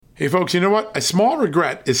Hey folks, you know what? A small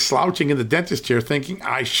regret is slouching in the dentist chair thinking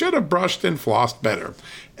I should have brushed and flossed better.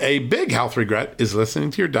 A big health regret is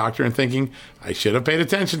listening to your doctor and thinking I should have paid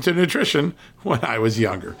attention to nutrition when I was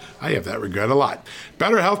younger. I have that regret a lot.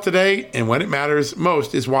 Better health today and when it matters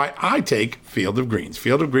most is why I take Field of Greens.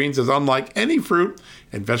 Field of Greens is unlike any fruit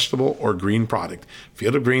and vegetable or green product.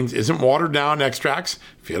 Field of Greens isn't watered down extracts.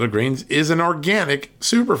 Field of Greens is an organic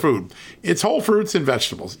superfood. It's whole fruits and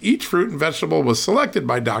vegetables. Each fruit and vegetable was selected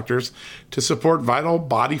by doctors to support vital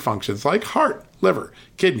body functions like heart, liver,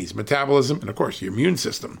 kidneys, metabolism, and of course, your immune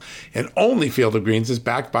system. And only Field of Greens is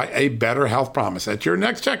backed by a better health promise. At your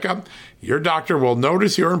next checkup, your doctor will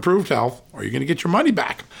notice your improved health or you're going to get your money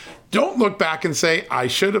back. Don't look back and say, I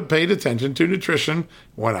should have paid attention to nutrition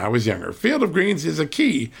when I was younger. Field of Greens is a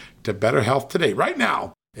key to better health today, right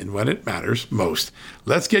now, and when it matters most.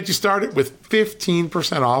 Let's get you started with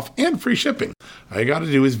 15% off and free shipping. All you got to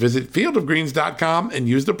do is visit fieldofgreens.com and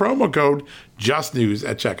use the promo code JUSTNEWS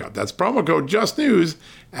at checkout. That's promo code JUSTNEWS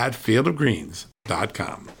at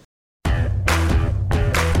fieldofgreens.com.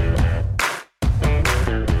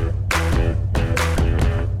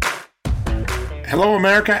 Hello,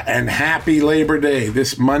 America, and happy Labor Day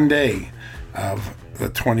this Monday of the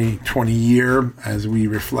 2020 year as we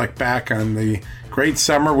reflect back on the great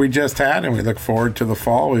summer we just had and we look forward to the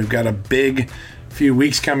fall. We've got a big few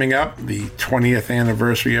weeks coming up, the 20th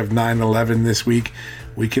anniversary of 9/11 this week.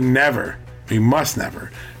 We must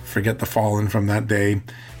never forget the fallen from that day.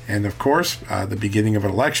 And of course, the beginning of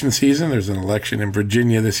an election season. There's an election in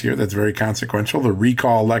Virginia this year that's very consequential. The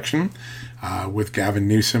recall election with Gavin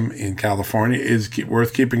Newsom in California is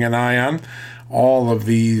worth keeping an eye on. All of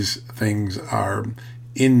these things are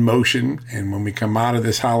in motion. And when we come out of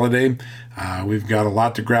this holiday, we've got a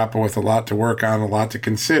lot to grapple with, a lot to work on, a lot to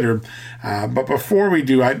consider. But before we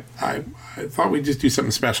do, I thought we'd just do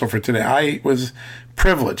something special for today. I was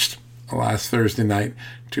privileged last Thursday night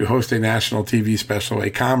to host a national TV special, a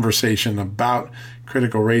conversation about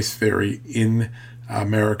critical race theory in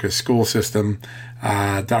America's school system.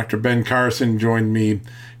 Dr. Ben Carson joined me.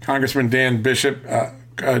 Congressman Dan Bishop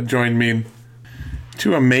joined me.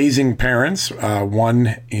 Two amazing parents,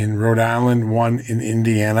 one in Rhode Island, one in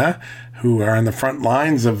Indiana, who are on the front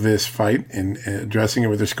lines of this fight and addressing it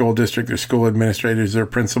with their school district, their school administrators, their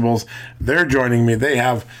principals. They're joining me. They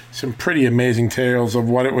have some pretty amazing tales of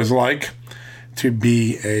what it was like to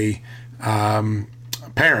be a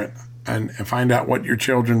parent and find out what your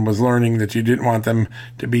children was learning that you didn't want them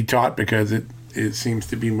to be taught, because it seems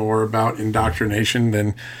to be more about indoctrination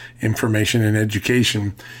than information and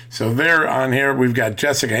education. So they're on here. We've got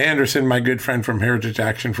Jessica Anderson, my good friend from Heritage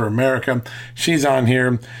Action for America. She's on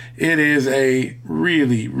here. It is a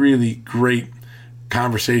really, really great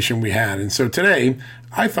conversation we had. And so today,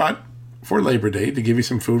 I thought for Labor Day, to give you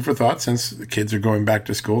some food for thought, since the kids are going back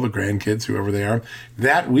to school, the grandkids, whoever they are,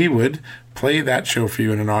 that we would play that show for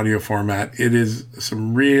you in an audio format. It is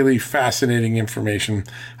some really fascinating information.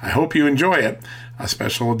 I hope you enjoy it. A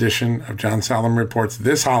special edition of John Solomon Reports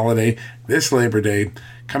this holiday, this Labor Day,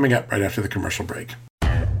 coming up right after the commercial break.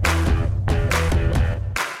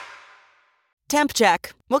 Temp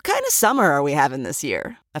check. What kind of summer are we having this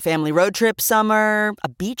year? A family road trip summer? A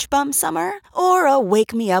beach bum summer? Or a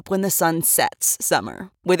wake me up when the sun sets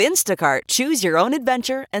summer? With Instacart, choose your own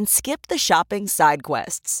adventure and skip the shopping side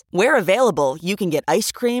quests. Where available, you can get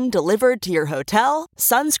ice cream delivered to your hotel,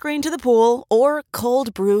 sunscreen to the pool, or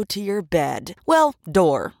cold brew to your bed. Well,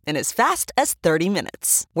 door, in as fast as 30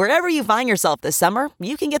 minutes. Wherever you find yourself this summer,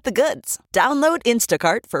 you can get the goods. Download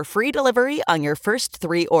Instacart for free delivery on your first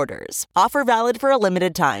 3 orders. Offer valid for a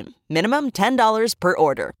limited time. Minimum $10 per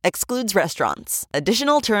order. Excludes restaurants.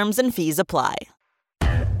 Additional terms and fees apply.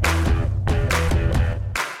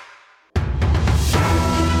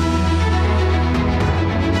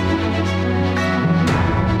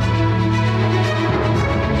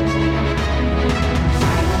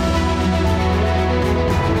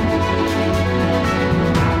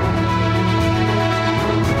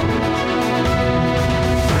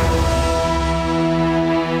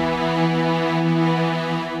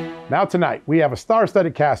 Now tonight, we have a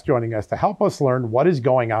star-studded cast joining us to help us learn what is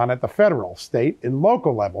going on at the federal, state, and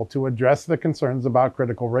local level to address the concerns about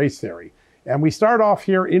critical race theory. And we start off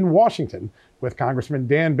here in Washington with Congressman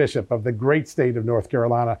Dan Bishop of the great state of North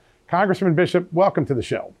Carolina. Congressman Bishop, welcome to the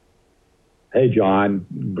show. Hey, John.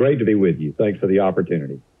 Great to be with you. Thanks for the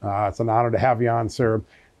opportunity. It's an honor to have you on, sir.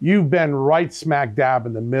 You've been right smack dab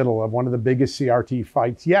in the middle of one of the biggest CRT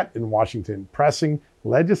fights yet in Washington, pressing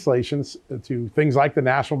legislations to things like the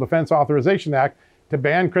National Defense Authorization Act to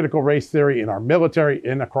ban critical race theory in our military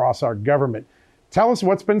and across our government. Tell us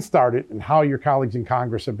what's been started and how your colleagues in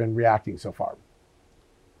Congress have been reacting so far.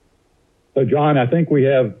 So, John, I think we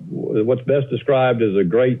have what's best described as a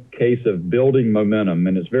great case of building momentum,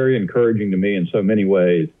 and it's very encouraging to me in so many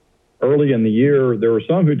ways. Early in the year, there were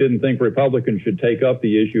some who didn't think Republicans should take up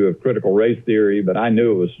the issue of critical race theory, but I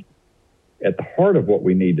knew it was at the heart of what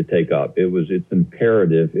we need to take up. It's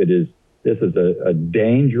imperative. This is a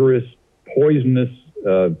dangerous, poisonous,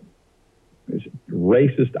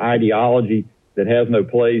 racist ideology that has no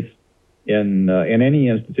place in any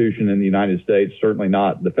institution in the United States, certainly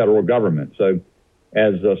not the federal government. So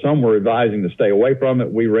as some were advising to stay away from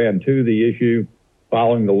it, we ran to the issue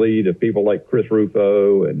following the lead of people like Chris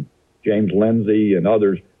Rufo and James Lindsay and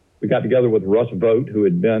others. We got together with Russ Vought, who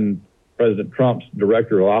had been President Trump's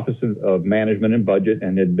director of Office of Management and Budget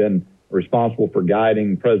and had been responsible for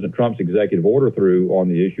guiding President Trump's executive order through on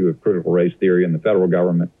the issue of critical race theory in the federal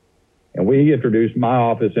government. And my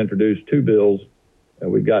office introduced two bills.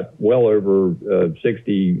 We've got well over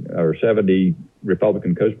 60 or 70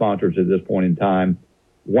 Republican co-sponsors at this point in time.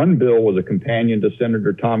 One bill was a companion to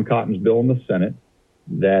Senator Tom Cotton's bill in the Senate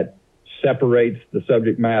that separates the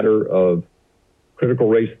subject matter of critical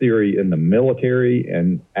race theory in the military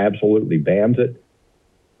and absolutely bans it.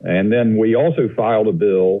 And then we also filed a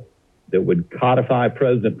bill that would codify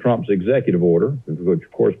President Trump's executive order, which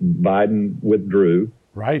of course Biden withdrew,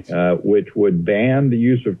 right? Which would ban the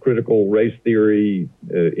use of critical race theory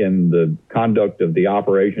in the conduct of the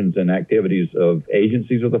operations and activities of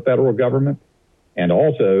agencies of the federal government. And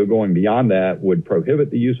also, going beyond that, would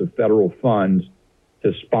prohibit the use of federal funds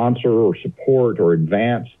to sponsor or support or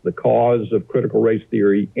advance the cause of critical race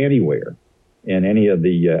theory anywhere in any of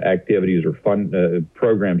the activities or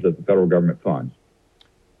programs that the federal government funds.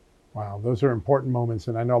 Wow, those are important moments,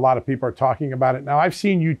 and I know a lot of people are talking about it. Now, I've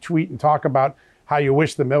seen you tweet and talk about how you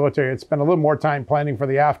wish the military had spent a little more time planning for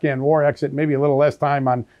the Afghan war exit, maybe a little less time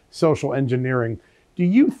on social engineering. Do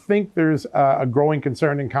you think there's a growing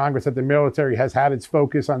concern in Congress that the military has had its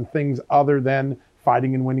focus on things other than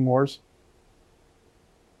fighting and winning wars?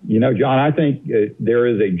 You know, John, I think there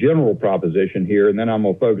is a general proposition here, and then I'm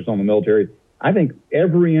going to focus on the military. I think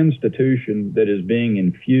every institution that is being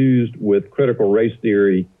infused with critical race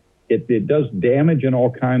theory, it does damage in all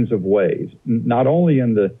kinds of ways, not only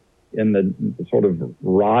in the sort of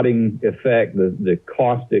rotting effect, the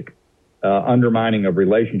caustic undermining of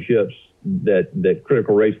relationships that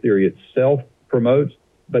critical race theory itself promotes,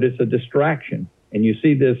 but it's a distraction. And you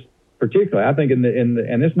see this particularly, I think,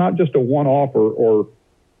 and it's not just a one-off or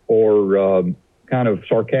kind of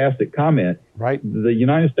sarcastic comment. Right. The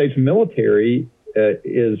United States military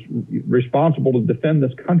is responsible to defend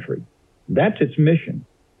this country. That's its mission.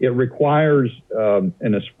 It requires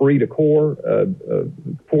an esprit de corps,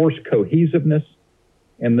 force cohesiveness,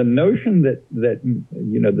 and the notion that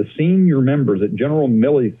the senior members, that General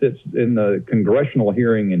Milley sits in the congressional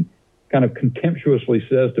hearing and kind of contemptuously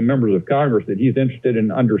says to members of Congress that he's interested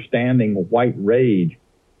in understanding white rage.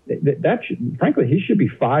 Frankly, he should be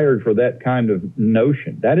fired for that kind of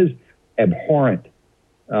notion. That is abhorrent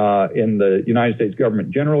in the United States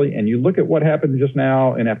government generally. And you look at what happened just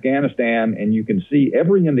now in Afghanistan, and you can see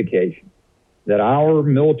every indication that our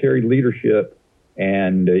military leadership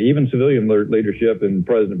and even civilian leadership and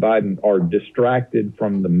President Biden are distracted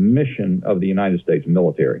from the mission of the United States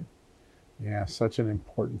military. Yeah, such an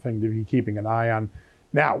important thing to be keeping an eye on.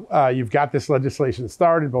 Now, you've got this legislation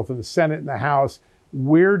started both in the Senate and the House.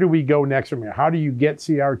 Where do we go next from here? How do you get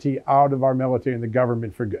CRT out of our military and the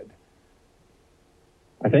government for good?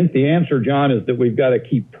 I think the answer, John, is that we've got to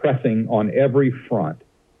keep pressing on every front.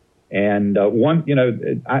 And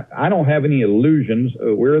I don't have any illusions.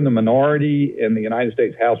 We're in the minority in the United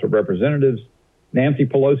States House of Representatives. Nancy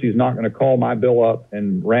Pelosi is not going to call my bill up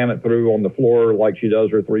and ram it through on the floor like she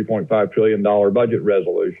does her $3.5 trillion budget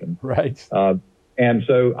resolution. Right. And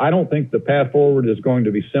so I don't think the path forward is going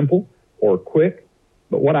to be simple or quick.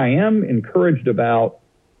 But what I am encouraged about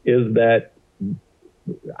is that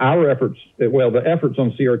our efforts, the efforts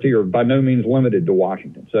on CRT are by no means limited to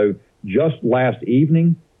Washington. So just last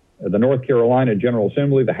evening, the North Carolina General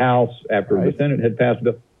Assembly, the House, after the Senate had passed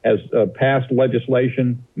the bill, has passed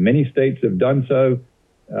legislation. Many states have done so.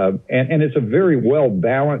 And it's a very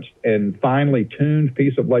well-balanced and finely tuned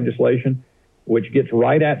piece of legislation, which gets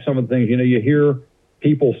right at some of the things. You know, you hear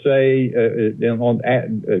people say,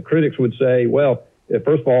 critics would say, well,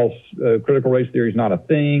 first of all, critical race theory is not a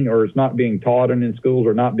thing, or it's not being taught in schools,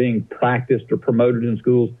 or not being practiced or promoted in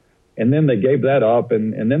schools. And then they gave that up,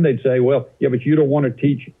 and then they'd say, well, yeah, but you don't want to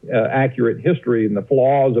teach accurate history and the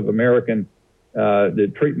flaws of American,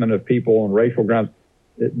 the treatment of people on racial grounds.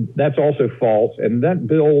 That's also false. And that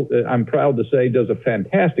bill, I'm proud to say, does a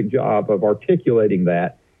fantastic job of articulating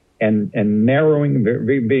that and narrowing,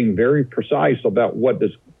 being very precise about what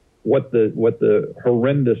does what the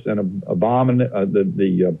horrendous and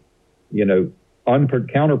abominable,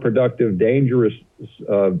 counterproductive, dangerous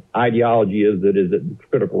ideology is that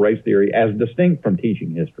critical race theory, as distinct from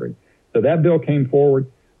teaching history. So that bill came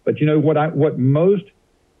forward. But what most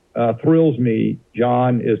thrills me,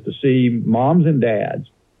 John, is to see moms and dads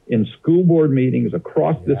in school board meetings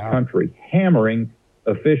across this country hammering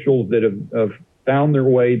officials that have found their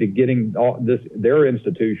way to getting their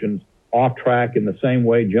institutions off track in the same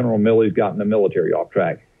way General Milley's gotten the military off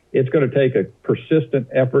track. It's going to take a persistent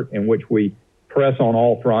effort in which we press on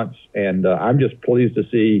all fronts, and I'm just pleased to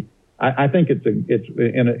see. I think it's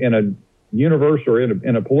in a universe or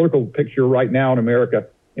in a political picture right now in America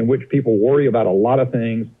in which people worry about a lot of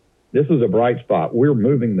things. This is a bright spot. We're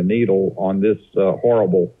moving the needle on this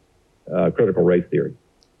horrible critical race theory.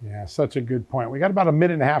 Yeah, such a good point. We got about a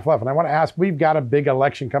minute and a half left, and I want to ask, we've got a big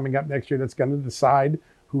election coming up next year that's going to decide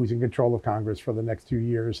who's in control of Congress for the next 2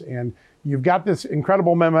 years. And you've got this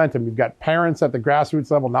incredible momentum. You've got parents at the grassroots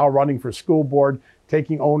level now running for school board,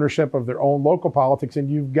 taking ownership of their own local politics. And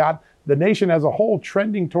you've got the nation as a whole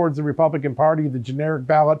trending towards the Republican Party, the generic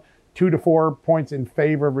ballot, 2 to 4 points in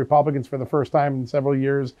favor of Republicans for the first time in several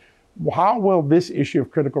years. How will this issue of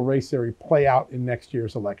critical race theory play out in next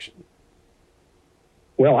year's election?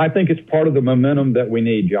 Well, I think it's part of the momentum that we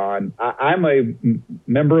need, John. I'm a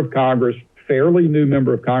member of Congress, fairly new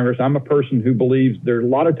member of Congress. I'm a person who believes there are a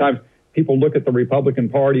lot of times people look at the Republican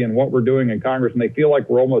Party and what we're doing in Congress, and they feel like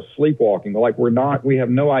we're almost sleepwalking, like we have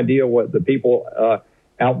no idea what the people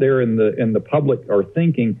out there in the public are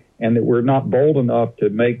thinking, and that we're not bold enough to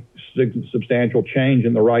make substantial change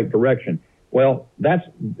in the right direction. Well, that's,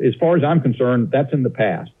 as far as I'm concerned, that's in the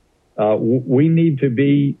past. We need to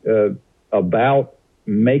be about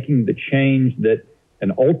making the change that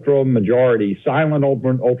an ultra majority, silent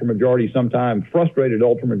ultra majority, sometimes frustrated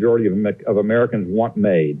ultra majority of Americans want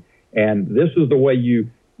made. And this is the way you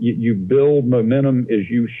build momentum, is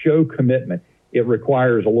you show commitment. It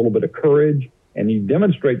requires a little bit of courage, and you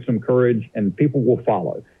demonstrate some courage, and people will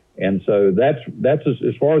follow. And so that's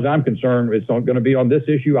as far as I'm concerned, it's not going to be on this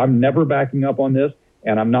issue. I'm never backing up on this,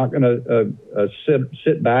 and I'm not going to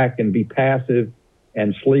sit back and be passive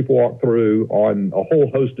and sleepwalk through on a whole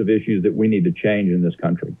host of issues that we need to change in this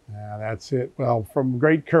country. Yeah, that's it. Well, from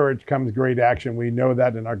great courage comes great action. We know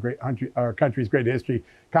that in our country's great history.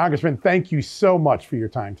 Congressman, thank you so much for your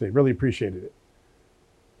time today. Really appreciated it.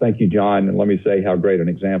 Thank you, John. And let me say how great an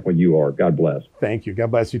example you are. God bless. Thank you.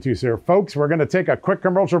 God bless you too, sir. Folks, we're going to take a quick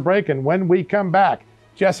commercial break. And when we come back,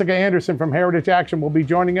 Jessica Anderson from Heritage Action will be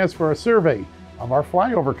joining us for a survey of our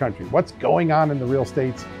flyover country. What's going on in the real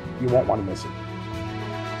states? You won't want to miss it.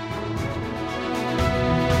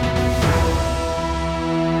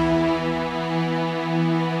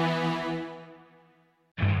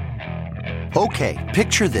 Okay,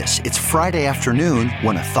 picture this. It's Friday afternoon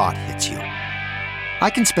when a thought hits you. I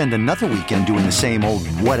can spend another weekend doing the same old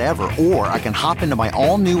whatever, or I can hop into my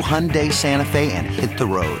all-new Hyundai Santa Fe and hit the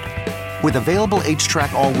road. With available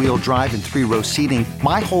H-Track all-wheel drive and 3-row seating,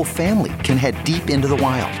 my whole family can head deep into the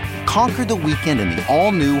wild. Conquer the weekend in the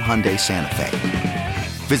all-new Hyundai Santa Fe.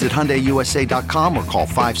 Visit HyundaiUSA.com or call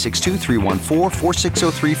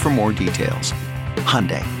 562-314-4603 for more details.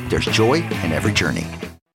 Hyundai, there's joy in every journey.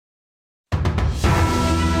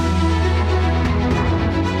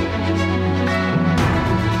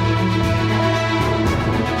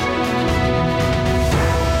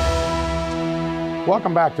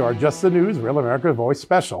 Welcome back to our Just the News, Real America Voice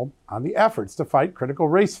special on the efforts to fight critical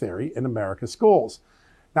race theory in America's schools.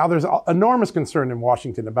 Now, there's enormous concern in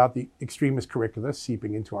Washington about the extremist curricula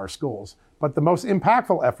seeping into our schools, but the most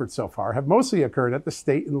impactful efforts so far have mostly occurred at the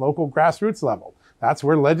state and local grassroots level. That's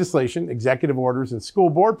where legislation, executive orders, and school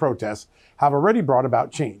board protests have already brought about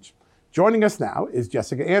change. Joining us now is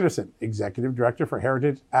Jessica Anderson, Executive Director for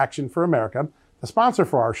Heritage Action for America, the sponsor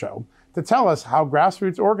for our show, to tell us how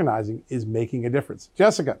grassroots organizing is making a difference.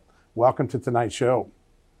 Jessica, welcome to tonight's show.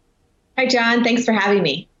 Hi, John. Thanks for having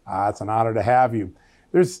me. It's an honor to have you.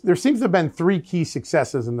 There seems to have been 3 key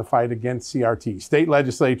successes in the fight against CRT: state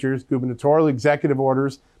legislatures, gubernatorial executive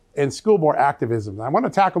orders, and school board activism. I want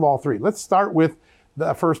to tackle all 3. Let's start with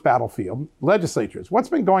the first battlefield, legislatures. What's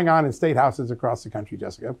been going on in state houses across the country,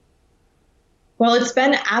 Jessica? Well, it's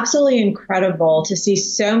been absolutely incredible to see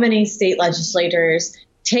so many state legislators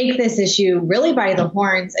take this issue really by the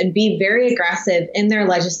horns and be very aggressive in their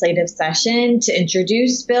legislative session to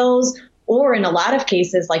introduce bills, or in a lot of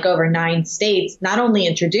cases, like over 9 states, not only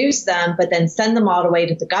introduce them, but then send them all the way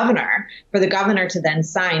to the governor for the governor to then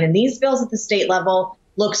sign. And these bills at the state level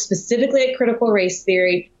look specifically at critical race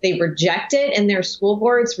theory. They reject it in their school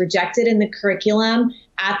boards, reject it in the curriculum,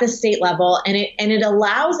 at the state level, and it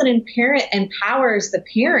allows and empowers the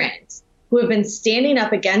parents who have been standing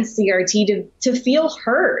up against CRT to feel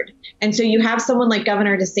heard. And so you have someone like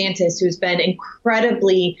Governor DeSantis, who's been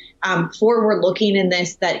incredibly forward-looking in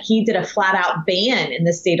this, that he did a flat-out ban in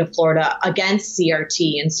the state of Florida against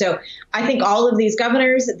CRT. And so I think all of these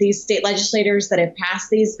governors, these state legislators that have passed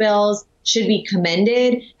these bills should be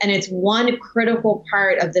commended. And it's one critical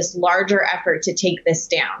part of this larger effort to take this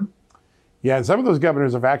down. Yeah, and some of those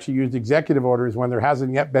governors have actually used executive orders when there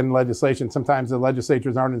hasn't yet been legislation. Sometimes the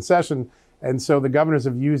legislatures aren't in session, and so the governors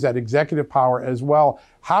have used that executive power as well.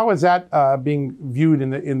 How is that being viewed in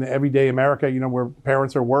the everyday America, where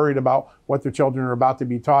parents are worried about what their children are about to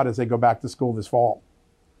be taught as they go back to school this fall?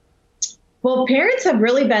 Well, parents have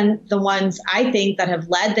really been the ones, I think, that have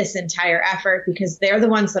led this entire effort, because they're the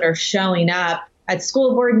ones that are showing up at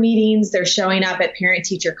school board meetings. They're showing up at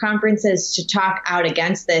parent-teacher conferences to talk out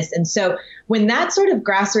against this. And so when that sort of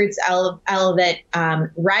grassroots element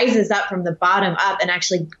rises up from the bottom up and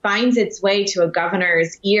actually finds its way to a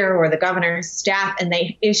governor's ear or the governor's staff, and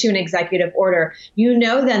they issue an executive order, then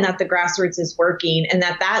that the grassroots is working, and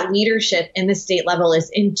that leadership in the state level is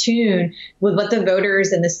in tune with what the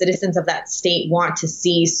voters and the citizens of that state want to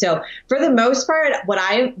see. So for the most part, what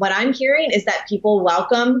I'm hearing is that people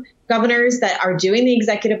welcome governors that are doing the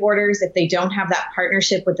executive orders if they don't have that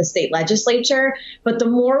partnership with the state legislature. But the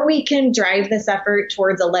more we can drive this effort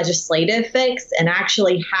towards a legislative fix and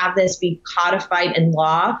actually have this be codified in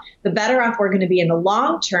law, the better off we're going to be in the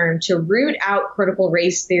long term to root out critical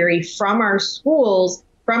race theory from our schools,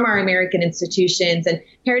 from our American institutions. And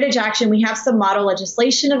Heritage Action, we have some model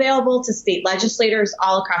legislation available to state legislators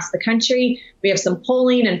all across the country. We have some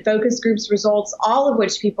polling and focus groups results, all of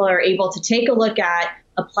which people are able to take a look at,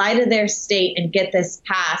 apply to their state, and get this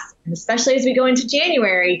passed. And especially as we go into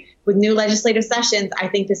January with new legislative sessions, I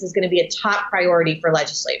think this is going to be a top priority for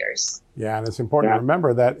legislators. Yeah, and it's important to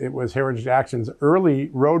remember that it was Heritage Action's early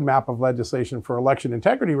roadmap of legislation for election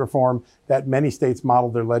integrity reform that many states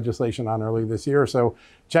modeled their legislation on early this year. So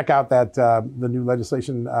check out that the new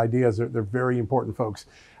legislation ideas. They're very important, folks.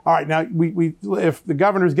 All right, now, we if the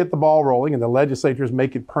governors get the ball rolling and the legislatures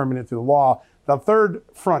make it permanent through the law, the third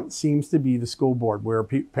front seems to be the school board, where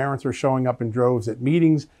parents are showing up in droves at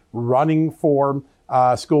meetings, running for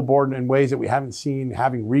school board in ways that we haven't seen,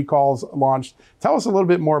 having recalls launched. Tell us a little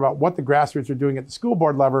bit more about what the grassroots are doing at the school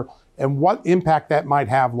board level and what impact that might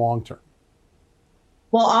have long term.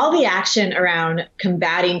 Well, all the action around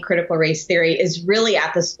combating critical race theory is really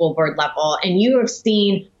at the school board level. And you have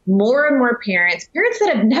seen more and more parents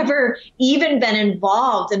that have never even been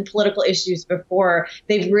involved in political issues before.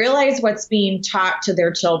 They've realized what's being taught to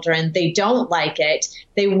their children. They don't like it.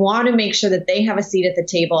 They want to make sure that they have a seat at the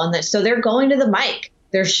table. And so they're going to the mic.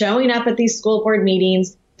 They're showing up at these school board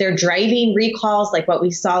meetings. They're driving recalls like what we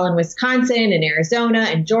saw in Wisconsin and Arizona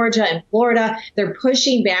and Georgia and Florida. They're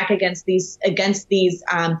pushing back against these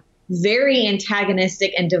very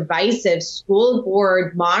antagonistic and divisive school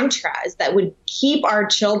board mantras that would keep our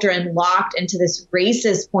children locked into this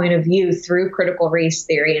racist point of view through critical race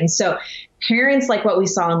theory. And so parents, like what we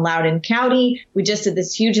saw in Loudoun County, we just did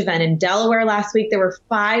this huge event in Delaware last week. There were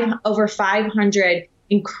over 500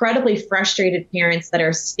 incredibly frustrated parents that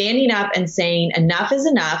are standing up and saying, enough is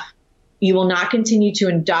enough. You will not continue to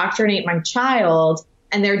indoctrinate my child.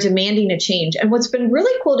 And they're demanding a change. And what's been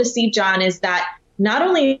really cool to see, John, is that not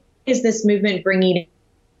only is this movement bringing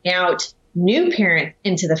out new parents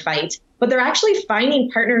into the fight, but they're actually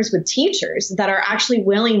finding partners with teachers that are actually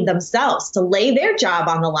willing themselves to lay their job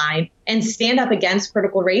on the line and stand up against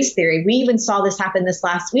critical race theory. We even saw this happen this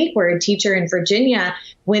last week, where a teacher in Virginia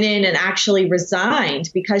went in and actually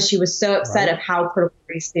resigned because she was so upset of how critical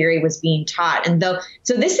race theory was being taught. And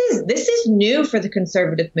so this is new for the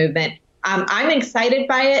conservative movement. I'm excited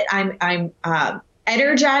by it. I'm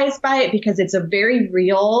energized by it, because it's a very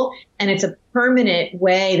real and it's a permanent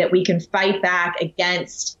way that we can fight back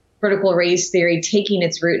against critical race theory taking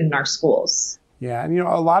its root in our schools. Yeah, and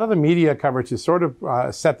a lot of the media coverage has sort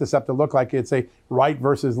of set this up to look like it's a right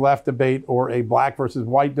versus left debate or a black versus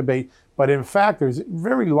white debate. But in fact, there's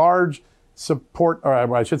very large support,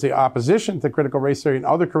 or I should say opposition to critical race theory and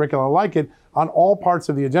other curricula like it on all parts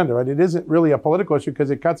of the agenda, right? It isn't really a political issue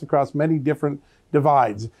because it cuts across many different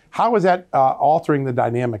divides. How is that altering the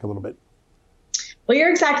dynamic a little bit? Well, you're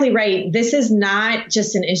exactly right. This is not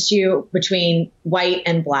just an issue between white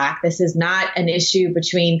and black. This is not an issue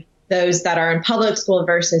between those that are in public school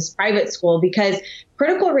versus private school, because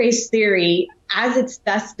critical race theory, as it's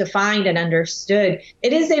best defined and understood,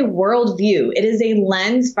 it is a worldview. It is a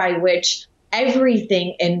lens by which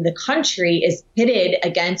everything in the country is pitted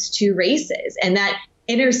against two races, and that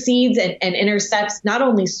intercedes and intercepts not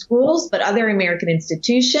only schools, but other American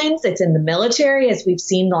institutions. It's in the military, as we've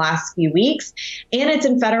seen the last few weeks, and it's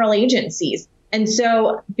in federal agencies. And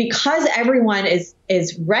so because everyone is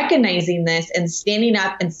recognizing this and standing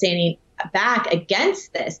up and standing back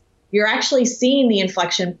against this, you're actually seeing the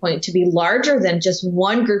inflection point to be larger than just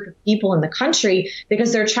one group of people in the country,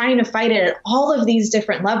 because they're trying to fight it at all of these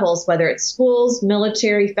different levels, whether it's schools,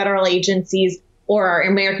 military, federal agencies, or our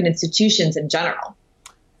American institutions in general.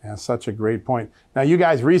 Yeah, such a great point. Now, you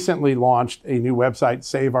guys recently launched a new website,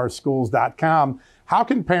 saveourschools.com. How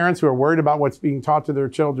can parents who are worried about what's being taught to their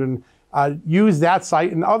children use that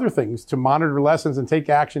site and other things to monitor lessons and take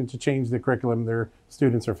action to change the curriculum their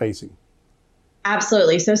students are facing?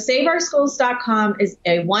 Absolutely. So SaveOurSchools.com is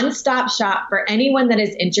a one-stop shop for anyone that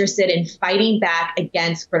is interested in fighting back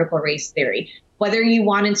against critical race theory. Whether you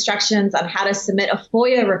want instructions on how to submit a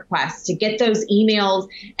FOIA request to get those emails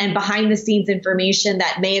and behind-the-scenes information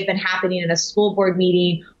that may have been happening in a school board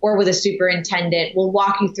meeting or with a superintendent, we'll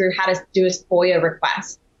walk you through how to do a FOIA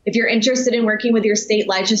request. If you're interested in working with your state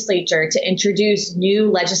legislature to introduce new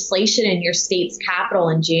legislation in your state's capital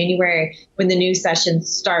in January when the new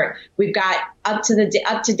sessions start, we've got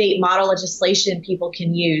up-to-date model legislation people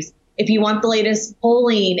can use. If you want the latest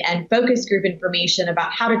polling and focus group information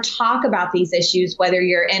about how to talk about these issues, whether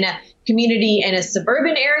you're in a community in a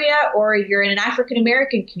suburban area or you're in an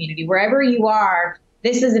African-American community, wherever you are,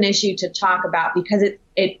 this is an issue to talk about because it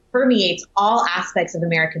permeates all aspects of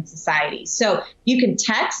American society. So you can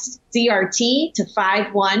text CRT to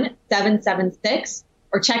 51776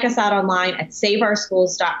 or check us out online at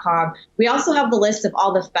saveourschools.com. We also have the list of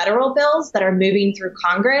all the federal bills that are moving through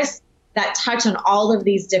Congress that touch on all of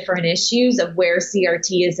these different issues of where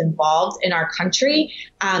CRT is involved in our country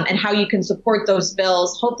and how you can support those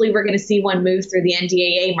bills. Hopefully, we're going to see one move through the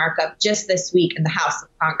NDAA markup just this week in the House of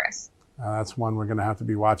Congress. That's one we're going to have to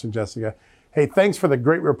be watching, Jessica. Hey, thanks for the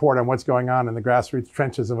great report on what's going on in the grassroots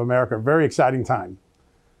trenches of America. Very exciting time.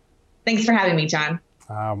 Thanks for having me, John.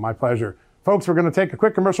 My pleasure. Folks, we're going to take a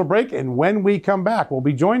quick commercial break, and when we come back, we'll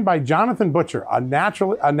be joined by Jonathan Butcher, a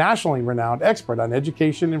nationally renowned expert on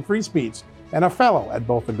education and free speech, and a fellow at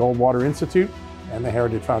both the Goldwater Institute and the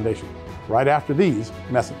Heritage Foundation, right after these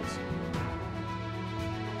messages.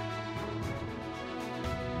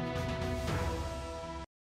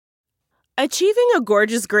 Achieving a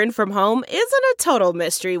gorgeous grin from home isn't a total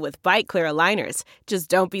mystery with Byte Clear aligners. Just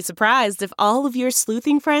don't be surprised if all of your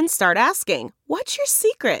sleuthing friends start asking, "What's your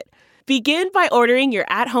secret?" Begin by ordering your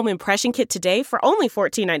at-home impression kit today for only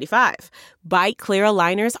 $14.95. Byte Clear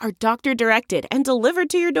aligners are doctor-directed and delivered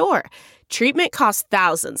to your door. Treatment costs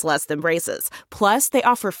thousands less than braces. Plus, they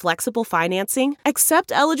offer flexible financing,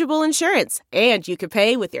 accept eligible insurance, and you can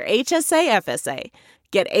pay with your HSA FSA.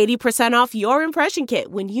 Get 80% off your impression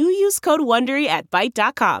kit when you use code WONDERY at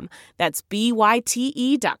Byte.com. That's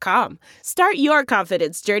BYTE.com. Start your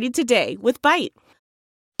confidence journey today with Byte.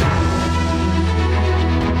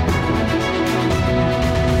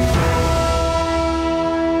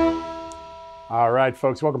 All right,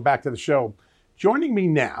 folks, welcome back to the show. Joining me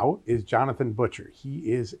now is Jonathan Butcher.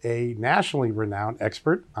 He is a nationally renowned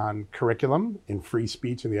expert on curriculum and free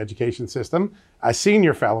speech in the education system, a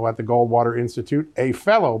senior fellow at the Goldwater Institute, a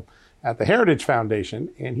fellow at the Heritage Foundation,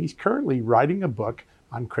 and he's currently writing a book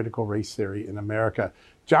on critical race theory in America.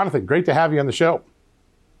 Jonathan, great to have you on the show.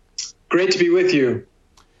 Great to be with you.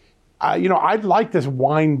 I'd like to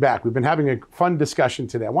wind back. We've been having a fun discussion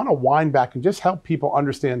today. I want to wind back and just help people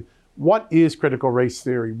understand, what is critical race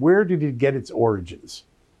theory? Where did it get its origins?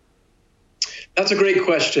 That's a great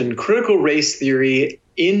question. Critical race theory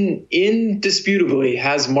indisputably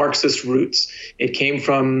has Marxist roots. It came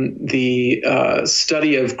from the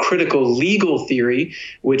study of critical legal theory,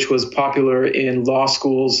 which was popular in law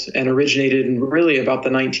schools and originated in really about the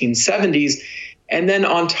 1970s. And then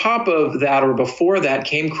on top of that, or before that,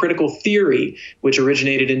 came critical theory, which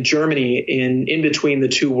originated in Germany in between the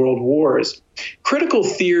two world wars. Critical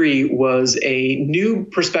theory was a new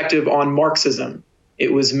perspective on Marxism.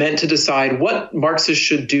 It was meant to decide what Marxists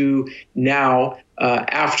should do now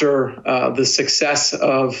after the success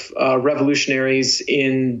of revolutionaries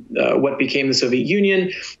in what became the Soviet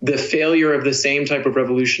Union, the failure of the same type of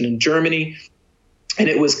revolution in Germany. And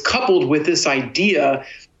it was coupled with this idea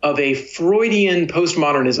of a Freudian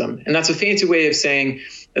postmodernism. And that's a fancy way of saying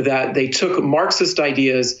that they took Marxist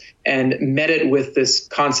ideas and met it with this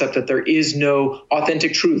concept that there is no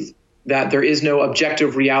authentic truth, that there is no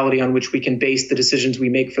objective reality on which we can base the decisions we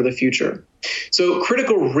make for the future. So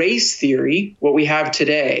critical race theory, what we have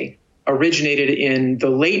today, originated in the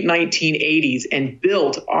late 1980s and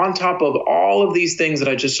built on top of all of these things that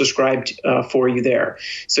I just described for you there.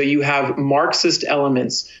 So you have Marxist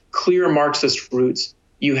elements, clear Marxist roots.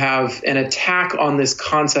 You have an attack on this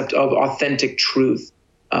concept of authentic truth,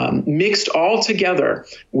 mixed all together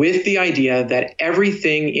with the idea that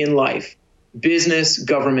everything in life, business,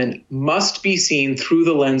 government, must be seen through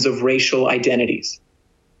the lens of racial identities.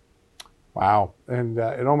 Wow. And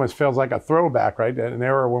it almost feels like a throwback, right? An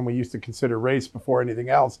era when we used to consider race before anything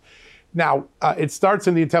else. Now, it starts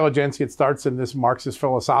in the intelligentsia. It starts in this Marxist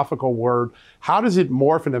philosophical word. How does it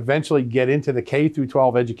morph and eventually get into the K through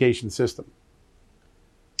 12 education system?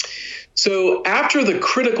 So after the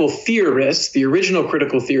critical theorists, the original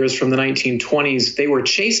critical theorists from the 1920s, they were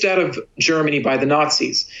chased out of Germany by the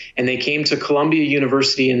Nazis, and they came to Columbia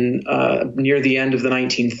University in near the end of the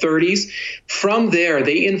 1930s. From there,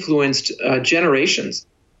 they influenced generations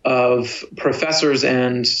of professors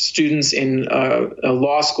and students in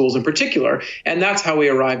law schools in particular, and that's how we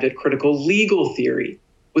arrived at critical legal theory.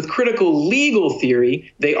 With critical legal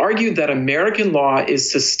theory, they argued that American law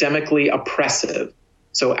is systemically oppressive.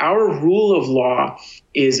 So our rule of law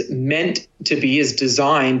is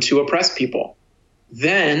designed to oppress people.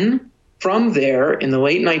 Then from there, in the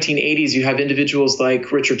late 1980s, you have individuals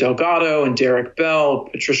like Richard Delgado and Derek Bell,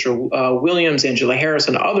 Patricia Williams, Angela Harris,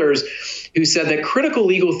 and others who said that critical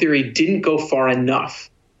legal theory didn't go far enough.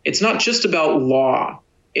 It's not just about law.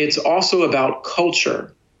 It's also about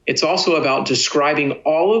culture. It's also about describing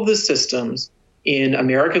all of the systems in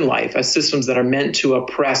American life as systems that are meant to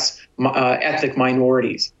oppress ethnic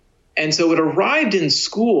minorities. And so it arrived in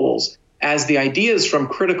schools as the ideas from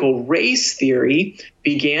critical race theory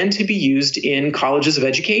began to be used in colleges of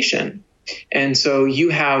education. And so you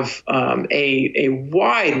have a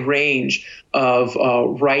wide range of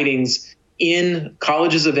writings in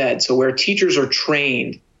colleges of ed, so where teachers are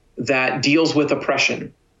trained, that deals with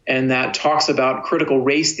oppression and that talks about critical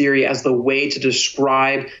race theory as the way to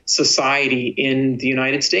describe society in the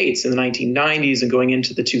United States in the 1990s and going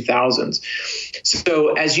into the 2000s.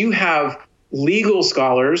 So as you have legal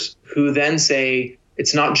scholars who then say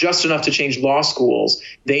it's not just enough to change law schools,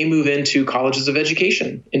 they move into colleges of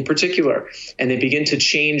education in particular, and they begin to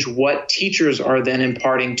change what teachers are then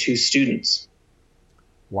imparting to students.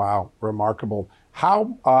 Wow, remarkable.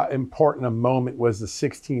 How important a moment was the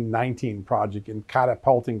 1619 Project in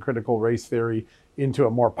catapulting critical race theory into a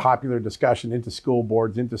more popular discussion, into school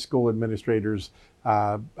boards, into school administrators'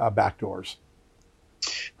 back doors?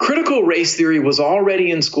 Critical race theory was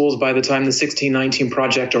already in schools by the time the 1619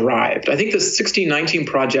 Project arrived. I think the 1619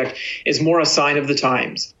 Project is more a sign of the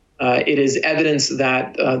times. It is evidence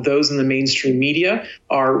that those in the mainstream media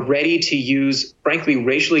are ready to use, frankly,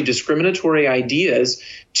 racially discriminatory ideas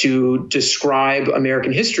to describe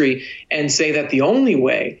American history and say that the only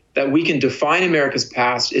way that we can define America's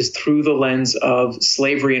past is through the lens of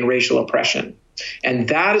slavery and racial oppression. And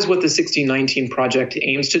that is what the 1619 Project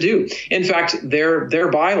aims to do. In fact, their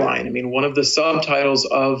byline, I mean, one of the subtitles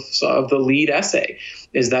of the lead essay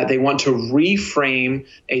is that they want to reframe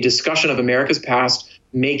a discussion of America's past,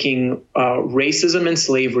 making racism and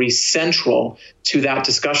slavery central to that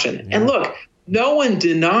discussion. Yeah. And look, no one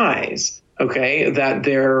denies, that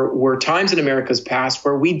there were times in America's past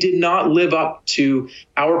where we did not live up to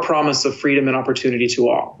our promise of freedom and opportunity to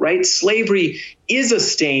all, right? Slavery is a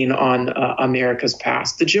stain on America's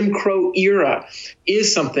past. The Jim Crow era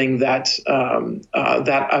is something that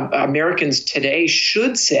Americans today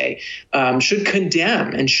should say, should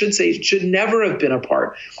condemn, and should say should never have been a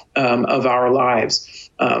part of our lives.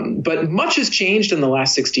 But much has changed in the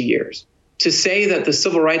last 60 years. To say that the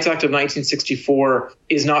Civil Rights Act of 1964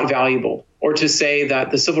 is not valuable, or to say that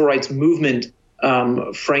the Civil Rights Movement,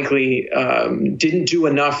 frankly, didn't do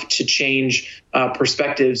enough to change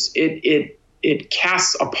perspectives, it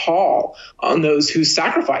casts a pall on those who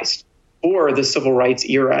sacrificed for the Civil Rights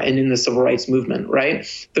era and in the Civil Rights Movement, right?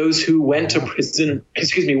 Those who went to prison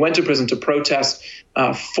to protest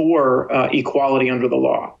for equality under the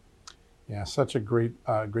law. Yeah, such a great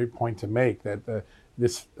point to make, that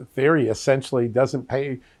this theory essentially doesn't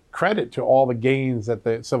pay credit to all the gains that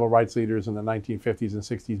the civil rights leaders in the 1950s and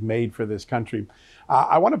 60s made for this country.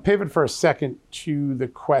 I want to pivot for a second to the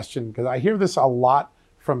question, because I hear this a lot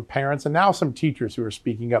from parents and now some teachers who are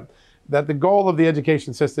speaking up, that the goal of the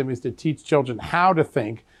education system is to teach children how to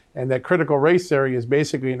think, and that critical race theory is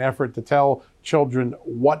basically an effort to tell children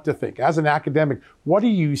what to think. As an academic, what do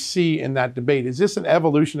you see in that debate? Is this an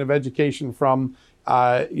evolution of education from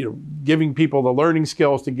giving people the learning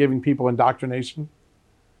skills to giving people indoctrination?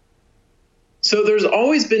 So there's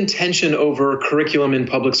always been tension over curriculum in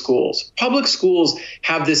public schools. Public schools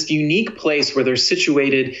have this unique place where they're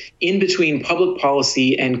situated in between public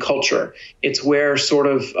policy and culture. It's where sort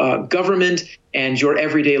of government and your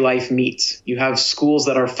everyday life meets. You have schools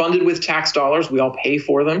that are funded with tax dollars. We all pay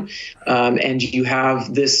for them. And you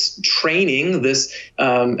have this training, this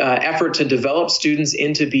effort to develop students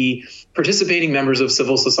into be participating members of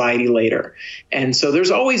civil society later. And so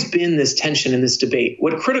there's always been this tension in this debate.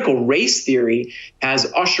 What critical race theory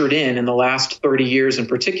has ushered in the last 30 years in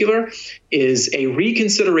particular is a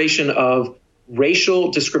reconsideration of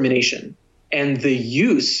racial discrimination and the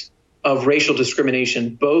use of racial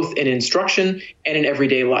discrimination, both in instruction and in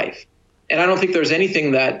everyday life. And I don't think there's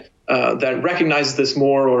anything that recognizes this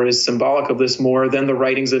more or is symbolic of this more than the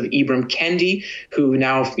writings of Ibram Kendi, who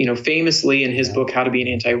now, famously in his book, How to Be an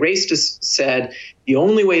Anti-Racist, said the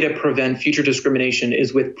only way to prevent future discrimination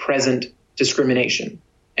is with present discrimination.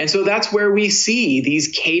 And so that's where we see these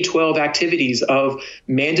K-12 activities of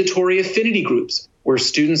mandatory affinity groups, where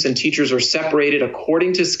students and teachers are separated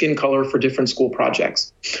according to skin color for different school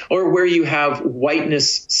projects, or where you have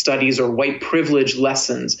whiteness studies or white privilege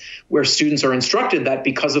lessons, where students are instructed that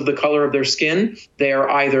because of the color of their skin, they are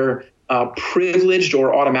either privileged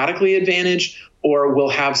or automatically advantaged, or will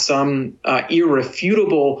have some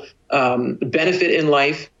irrefutable benefit in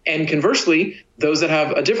life. And conversely, those that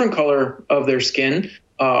have a different color of their skin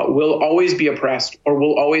will always be oppressed or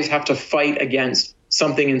will always have to fight against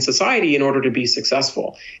something in society in order to be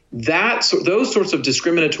successful. Those sorts of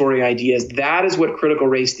discriminatory ideas, that is what critical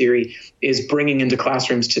race theory is bringing into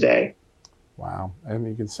classrooms today. Wow. And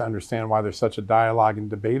you can understand why there's such a dialogue and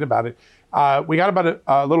debate about it. We got about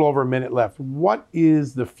a little over a minute left. What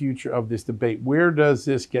is the future of this debate? Where does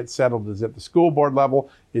this get settled? Is it at the school board level?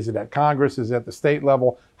 Is it at Congress? Is it at the state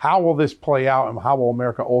level? How will this play out, and how will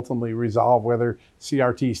America ultimately resolve whether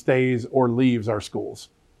CRT stays or leaves our schools?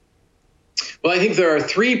 Well, I think there are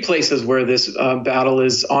three places where this battle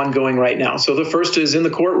is ongoing right now. So the first is in the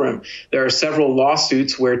courtroom. There are several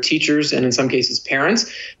lawsuits where teachers, and in some cases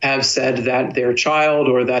parents, have said that their child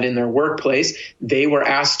or that in their workplace, they were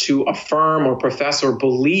asked to affirm or profess or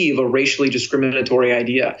believe a racially discriminatory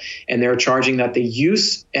idea. And they're charging that the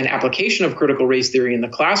use and application of critical race theory in the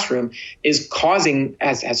classroom is causing,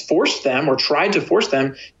 has forced them or tried to force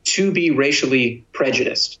them to be racially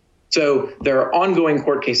prejudiced. So there are ongoing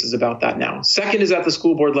court cases about that now. Second is at the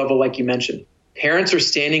school board level, like you mentioned. Parents are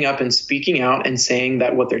standing up and speaking out and saying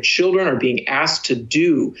that what their children are being asked to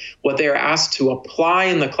do, what they are asked to apply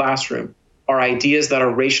in the classroom, are ideas that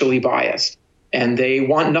are racially biased, and they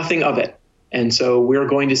want nothing of it. And so we're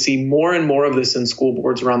going to see more and more of this in school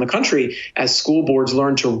boards around the country as school boards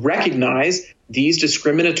learn to recognize these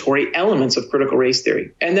discriminatory elements of critical race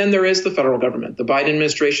theory. And then there is the federal government. The Biden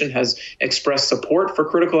administration has expressed support for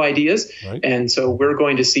critical ideas. Right. And so we're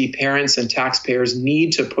going to see parents and taxpayers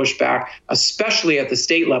need to push back, especially at the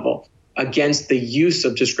state level, against the use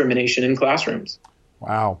of discrimination in classrooms.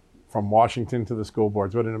 Wow. From Washington to the school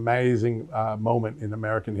boards. What an amazing moment in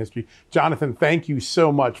American history. Jonathan, thank you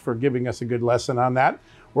so much for giving us a good lesson on that.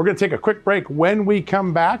 We're going to take a quick break. When we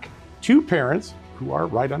come back, two parents who are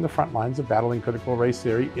right on the front lines of battling critical race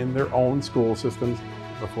theory in their own school systems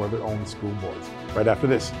before their own school boards. Right after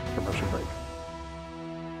this commercial break.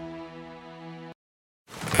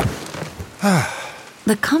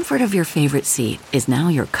 The comfort of your favorite seat is now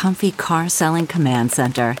your comfy car selling command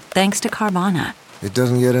center, thanks to Carvana. It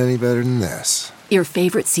doesn't get any better than this. Your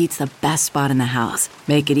favorite seat's the best spot in the house.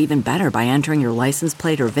 Make it even better by entering your license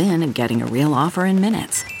plate or VIN and getting a real offer in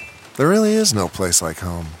minutes. There really is no place like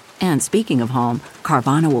home. And speaking of home,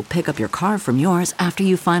 Carvana will pick up your car from yours after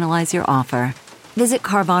you finalize your offer. Visit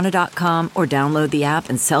Carvana.com or download the app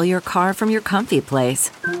and sell your car from your comfy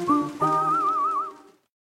place.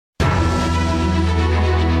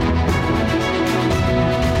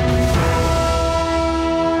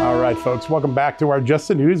 All right, folks, welcome back to our Just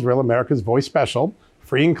the News, Real America's Voice special,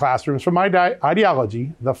 Freeing Classrooms from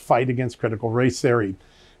Ideology, the Fight Against Critical Race Theory.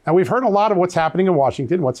 Now, we've heard a lot of what's happening in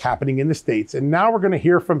Washington, what's happening in the states, and now we're going to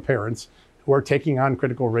hear from parents who are taking on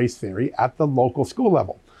critical race theory at the local school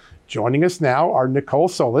level. Joining us now are Nicole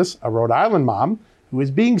Solis, a Rhode Island mom, who is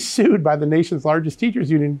being sued by the nation's largest teachers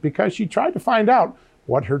union because she tried to find out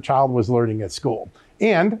what her child was learning at school.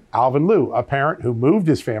 And Alvin Liu, a parent who moved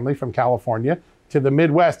his family from California to the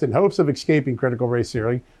Midwest in hopes of escaping critical race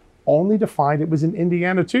theory, only to find it was in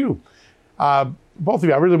Indiana too. Both of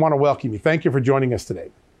you, I really want to welcome you. Thank you for joining us today.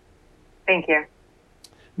 Thank you.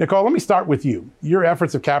 Nicole, let me start with you. Your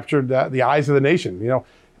efforts have captured the eyes of the nation.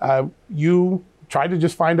 You tried to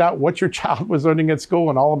just find out what your child was learning at school,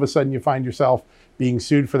 and all of a sudden you find yourself being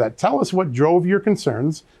sued for that. Tell us what drove your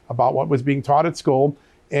concerns about what was being taught at school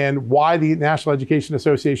and why the National Education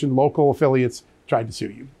Association local affiliates tried to sue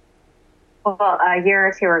you. Well, a year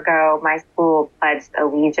or two ago, my school pledged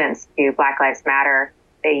allegiance to Black Lives Matter.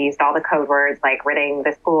 They used all the code words like ridding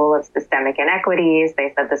the school of systemic inequities.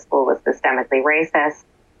 They said the school was systemically racist.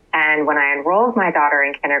 And when I enrolled my daughter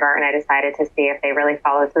in kindergarten, I decided to see if they really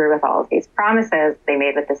followed through with all of these promises they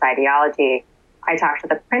made with this ideology. I talked to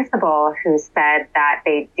the principal who said that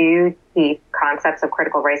they do teach concepts of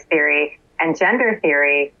critical race theory and gender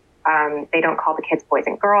theory. They don't call the kids boys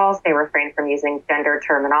and girls. They refrain from using gender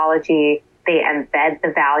terminology. They embed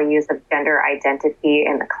the values of gender identity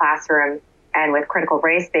in the classroom. And with critical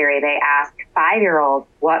race theory, they ask 5-year-olds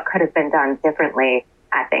what could have been done differently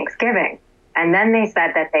at Thanksgiving. And then they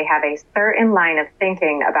said that they have a certain line of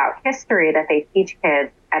thinking about history that they teach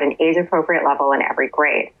kids at an age-appropriate level in every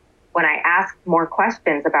grade. When I asked more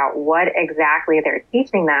questions about what exactly they're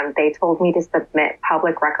teaching them, they told me to submit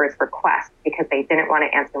public records requests because they didn't want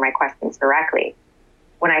to answer my questions directly.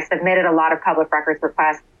 When I submitted a lot of public records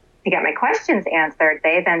requests to get my questions answered,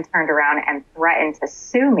 they then turned around and threatened to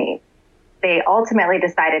sue me. They ultimately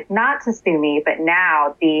decided not to sue me, but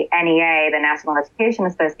now the NEA, the National Education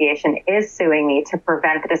Association, is suing me to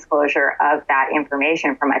prevent the disclosure of that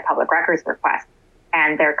information from my public records request.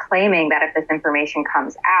 And they're claiming that if this information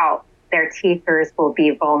comes out, their teachers will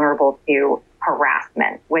be vulnerable to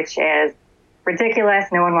harassment, which is ridiculous.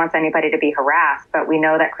 No one wants anybody to be harassed, but we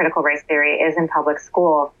know that critical race theory is in public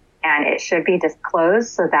school and it should be disclosed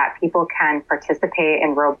so that people can participate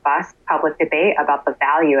in robust public debate about the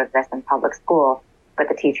value of this in public school. But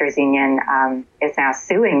the teachers union is now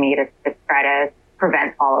suing me to try to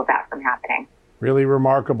prevent all of that from happening. Really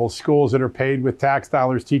remarkable. Schools that are paid with tax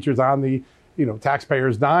dollars, teachers on the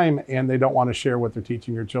taxpayers' dime, and they don't want to share what they're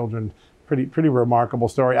teaching your children. Pretty remarkable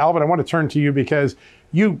story. Alvin, I want to turn to you because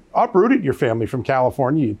you uprooted your family from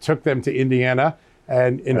California. You took them to Indiana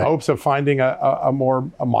and in hopes of finding a more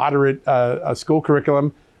moderate school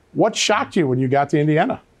curriculum. What shocked you when you got to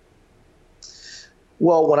Indiana?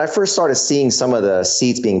 Well, when I first started seeing some of the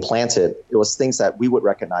seeds being planted, it was things that we would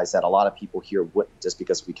recognize that a lot of people here wouldn't, just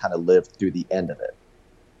because we kind of lived through the end of it.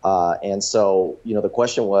 And so, the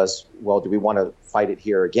question was, well, do we want to fight it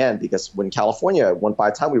here again? Because when California,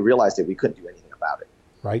 by the time we realized it, we couldn't do anything about it.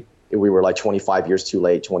 Right. We were like 25 years too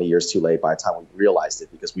late, 20 years too late by the time we realized it,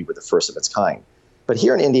 because we were the first of its kind. But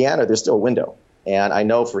here in Indiana, there's still a window. And I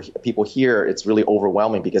know for people here, it's really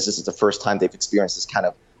overwhelming because this is the first time they've experienced this kind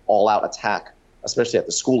of all-out attack, especially at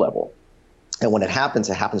the school level. And when it happens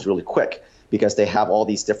really quick, because they have all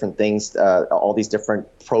these different things, all these different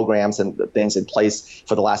programs and things in place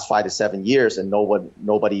for the last 5 to 7 years, and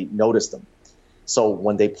nobody noticed them. So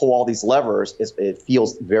when they pull all these levers, it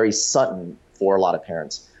feels very sudden for a lot of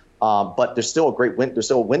parents. But there's still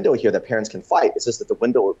a window here that parents can fight. It's just that the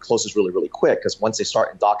window closes really, really quick, because once they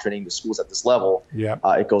start indoctrinating the schools at this level,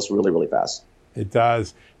 it goes really, really fast. It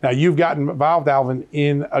does. Now, you've gotten involved, Alvin,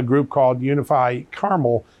 in a group called Unify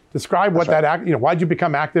Carmel. Describe what why'd you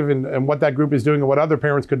become active and what that group is doing and what other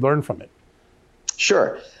parents could learn from it.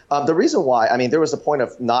 Sure. The reason why, there was a point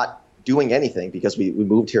of not doing anything because we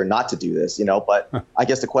moved here not to do this, but I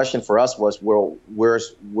guess the question for us was, well,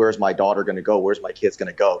 where's my daughter going to go? Where's my kids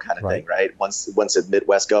going to go kind of thing, right? Once the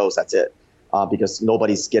Midwest goes, that's it. Because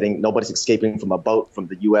nobody's escaping from a boat from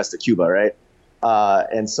the U.S. to Cuba, right?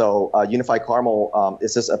 And so Unify Carmel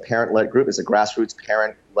is just a parent-led group. It's a grassroots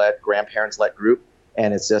parent-led, grandparents-led group.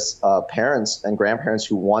 And it's just parents and grandparents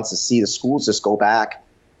who want to see the schools just go back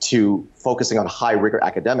to focusing on high rigor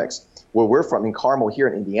academics. Where we're from in Carmel here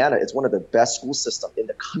in Indiana, it's one of the best school systems in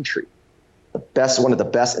the country, one of the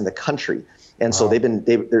best in the country. And so they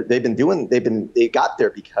got there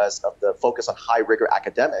because of the focus on high rigor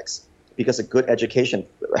academics, because a good education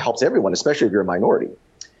helps everyone, especially if you're a minority.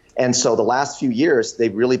 And so the last few years,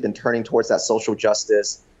 they've really been turning towards that social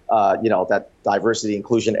justice, that diversity,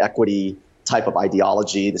 inclusion, equity type of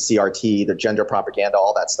ideology, the CRT, the gender propaganda,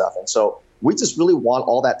 all that stuff. And so we just really want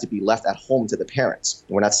all that to be left at home to the parents.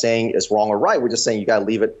 We're not saying it's wrong or right. We're just saying you got to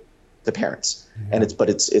leave it to parents. Mm-hmm. And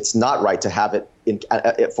it's not right to have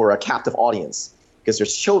it for a captive audience, because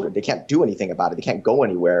there's children. They can't do anything about it. They can't go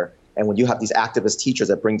anywhere. And when you have these activist teachers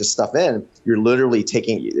that bring this stuff in, you're literally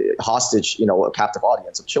taking hostage, a captive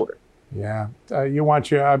audience of children. Yeah. I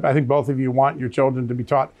think both of you want your children to be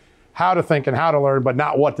taught how to think and how to learn, but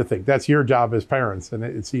not what to think. That's your job as parents. And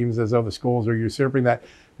it seems as though the schools are usurping that.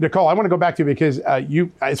 Nicole, I want to go back to you because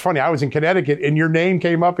it's funny, I was in Connecticut and your name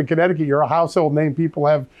came up in Connecticut. You're a household name. People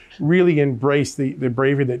have really embraced the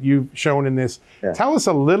bravery that you've shown in this. Yeah. Tell us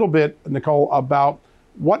a little bit, Nicole, about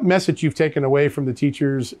what message you've taken away from the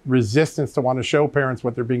teachers' resistance to want to show parents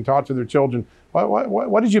what they're being taught to their children.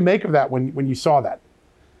 What did you make of that when you saw that?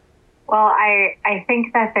 Well, I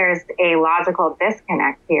think that there's a logical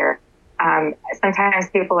disconnect here. Sometimes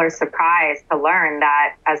people are surprised to learn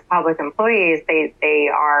that as public employees, they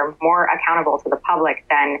are more accountable to the public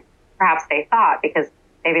than perhaps they thought, because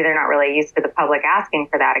maybe they're not really used to the public asking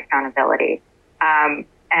for that accountability.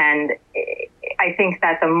 And I think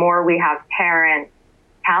that the more we have parents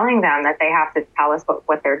telling them that they have to tell us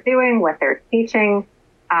what they're doing, what they're teaching,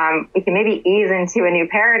 we can maybe ease into a new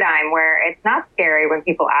paradigm where it's not scary when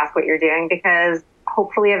people ask what you're doing, because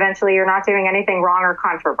hopefully eventually you're not doing anything wrong or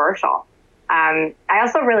controversial. I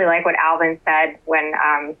also really like what Alvin said when,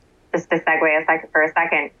 just to segue for a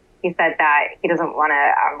second, he said that he doesn't want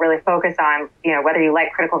to really focus on, whether you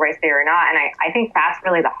like critical race theory or not. And I think that's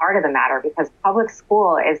really the heart of the matter, because public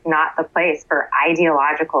school is not the place for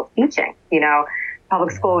ideological teaching.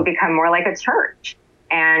 Public school would become more like a church,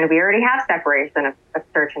 and we already have separation of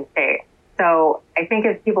church and state. So I think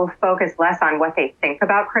if people focus less on what they think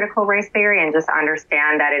about critical race theory and just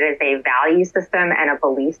understand that it is a value system and a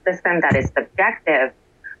belief system that is subjective,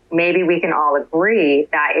 maybe we can all agree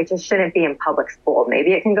that it just shouldn't be in public school.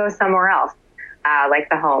 Maybe it can go somewhere else, like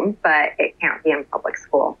the home, but it can't be in public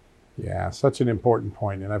school. Yeah, such an important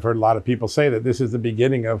point. And I've heard a lot of people say that this is the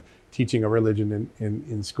beginning of teaching a religion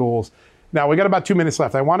in schools. Now, we got about 2 minutes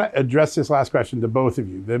left. I want to address this last question to both of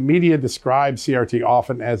you. The media describes CRT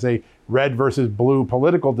often as a red versus blue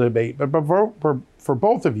political debate, but for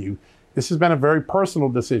both of you, this has been a very personal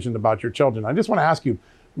decision about your children. I just want to ask you,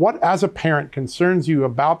 what as a parent concerns you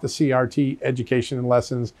about the CRT education and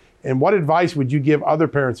lessons, and what advice would you give other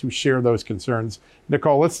parents who share those concerns?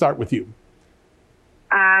 Nicole, let's start with you.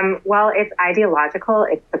 Well, it's ideological,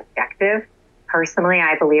 it's subjective. Personally,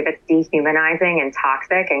 I believe it's dehumanizing and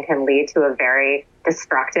toxic and can lead to a very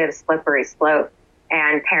destructive, slippery slope.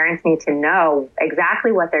 And parents need to know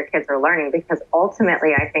exactly what their kids are learning, because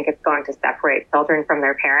ultimately I think it's going to separate children from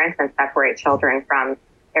their parents and separate children from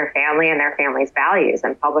their family and their family's values.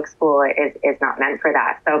 And public school is not meant for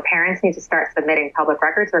that. So parents need to start submitting public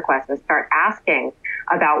records requests and start asking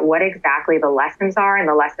about what exactly the lessons are and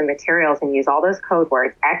the lesson materials, and use all those code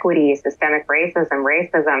words: equity, systemic racism,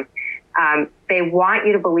 racism. They want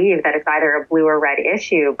you to believe that it's either a blue or red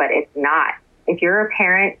issue, but it's not. If you're a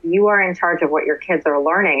parent, you are in charge of what your kids are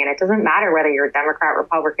learning, and it doesn't matter whether you're Democrat,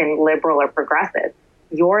 Republican, liberal, or progressive.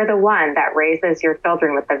 You're the one that raises your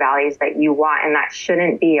children with the values that you want, and that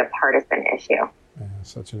shouldn't be a partisan issue. Yeah,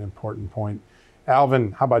 such an important point.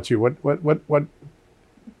 Alvin, how about you? What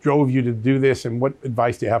drove you to do this, and what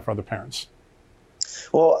advice do you have for other parents?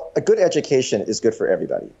 Well, a good education is good for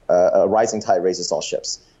everybody. A rising tide raises all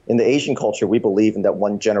ships. In the Asian culture, we believe in that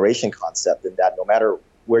one generation concept, and that no matter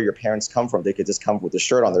where your parents come from, they could just come with a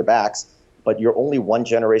shirt on their backs, but you're only one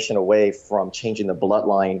generation away from changing the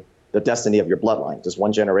bloodline, the destiny of your bloodline, just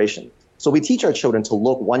one generation. So we teach our children to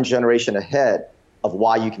look one generation ahead of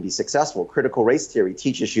why you can be successful. Critical race theory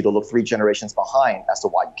teaches you to look 3 generations behind as to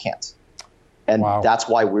why you can't. And That's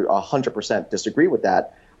why we 100% disagree with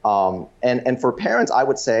that. And for parents, I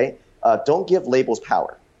would say, don't give labels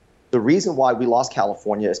power. The reason why we lost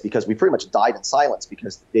California is because we pretty much died in silence,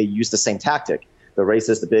 because they used the same tactic, the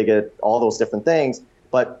racist, the bigot, all those different things.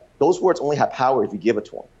 But those words only have power if you give it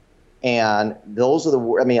to them. And those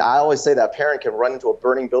are I always say that a parent can run into a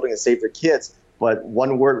burning building and save their kids, but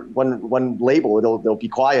one word, one label, they'll be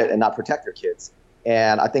quiet and not protect their kids.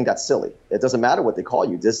 And I think that's silly. It doesn't matter what they call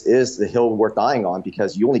you. This is the hill worth dying on,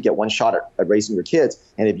 because you only get one shot at raising your kids.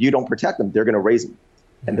 And if you don't protect them, they're going to raise them.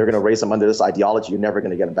 And they're going to raise them under this ideology. You're never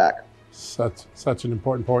going to get them back. Such an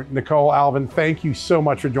important point. Nicole, Alvin, thank you so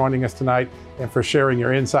much for joining us tonight and for sharing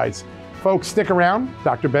your insights. Folks, stick around.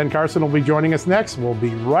 Dr. Ben Carson will be joining us next. We'll be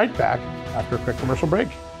right back after a quick commercial break.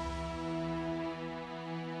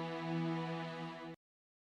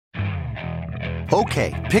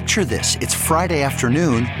 Okay, picture this. It's Friday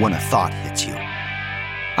afternoon when a thought hits you.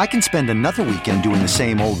 I can spend another weekend doing the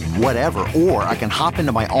same old whatever, or I can hop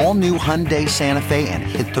into my all-new Hyundai Santa Fe and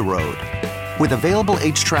hit the road. With available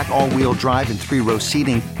H-Track all-wheel drive and 3-row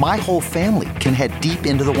seating, my whole family can head deep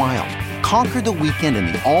into the wild. Conquer the weekend in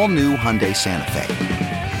the all-new Hyundai Santa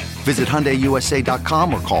Fe. Visit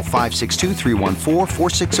HyundaiUSA.com or call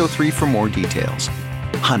 562-314-4603 for more details.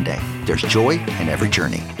 Hyundai, there's joy in every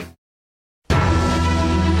journey.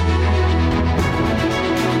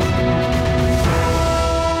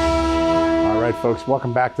 All right, folks,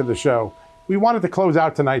 welcome back to the show. We wanted to close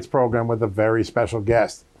out tonight's program with a very special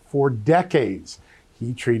guest. For decades,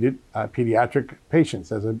 he treated pediatric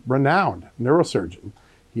patients as a renowned neurosurgeon.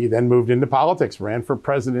 He then moved into politics, ran for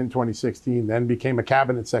president in 2016, then became a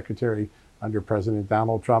cabinet secretary under President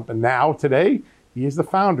Donald Trump. And now, today, he is the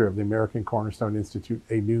founder of the American Cornerstone Institute,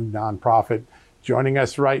 a new nonprofit. Joining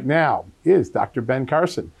us right now is Dr. Ben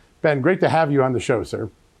Carson. Ben, great to have you on the show, sir.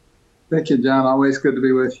 Thank you, John. Always good to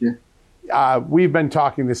be with you. We've been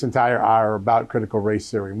talking this entire hour about critical race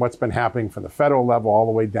theory and what's been happening from the federal level all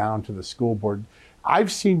the way down to the school board.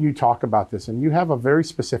 I've seen you talk about this, and you have a very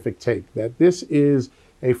specific take that this is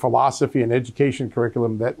a philosophy and education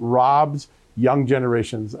curriculum that robs young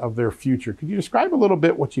generations of their future. Could you describe a little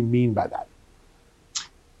bit what you mean by that?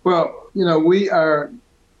 Well, we are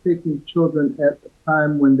taking children at the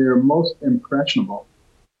time when they're most impressionable,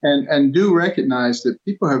 and do recognize that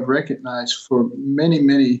people have recognized for many,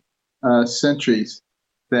 many centuries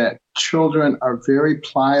that children are very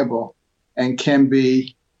pliable and can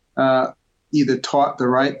be either taught the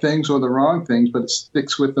right things or the wrong things, but it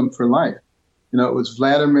sticks with them for life. It was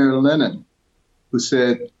Vladimir Lenin who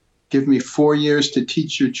said, "Give me 4 years to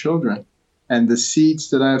teach your children, and the seeds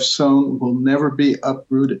that I've sown will never be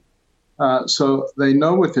uprooted." So they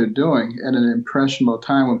know what they're doing at an impressionable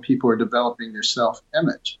time when people are developing their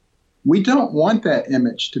self-image. We don't want that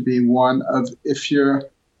image to be one of, if you're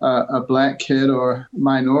a black kid or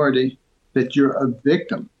minority, that you're a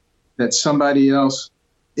victim, that somebody else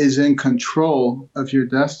is in control of your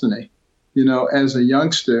destiny. As a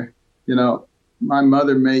youngster, my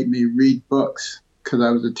mother made me read books because I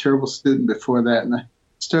was a terrible student before that. And I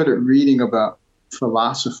started reading about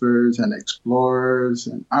philosophers and explorers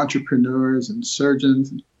and entrepreneurs and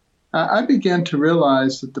surgeons. I began to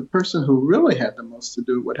realize that the person who really had the most to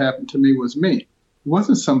do with what happened to me was me. It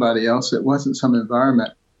wasn't somebody else. It wasn't some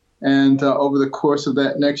environment. And over the course of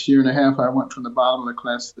that next year and a half, I went from the bottom of the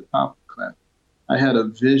class to the top of the class. I had a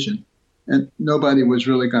vision, and nobody was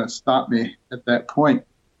really going to stop me at that point.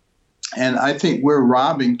 And I think we're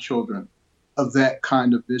robbing children of that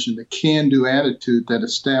kind of vision, the can-do attitude that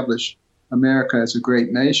established America as a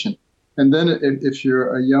great nation. And then if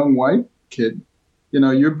you're a young white kid,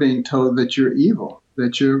 you're being told that you're evil,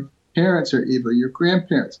 that your parents are evil, your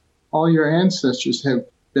grandparents, all your ancestors have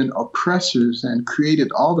been oppressors and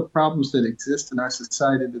created all the problems that exist in our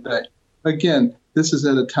society today. Again, this is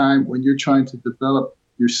at a time when you're trying to develop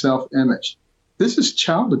your self-image. This is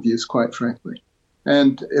child abuse, quite frankly.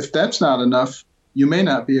 And if that's not enough, you may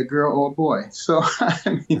not be a girl or a boy. So,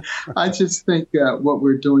 I just think what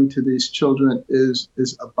we're doing to these children is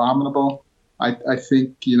abominable. I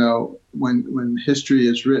think, when history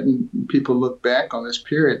is written, people look back on this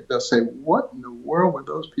period, they'll say, what in the world were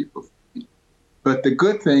those people thinking? But the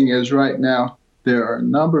good thing is right now, there are a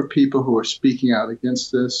number of people who are speaking out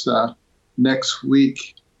against this. Next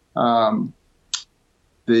week,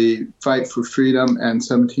 the Fight for Freedom and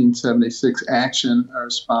 1776 Action are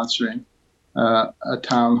sponsoring a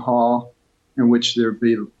town hall in which there will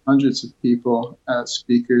be hundreds of people,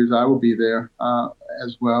 speakers. I will be there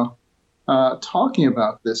as well, talking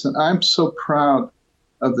about this. And I'm so proud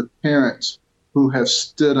of the parents who have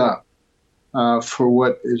stood up for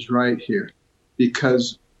what is right here,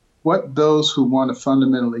 because what those who want to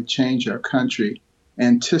fundamentally change our country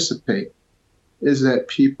anticipate is that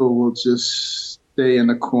people will just stay in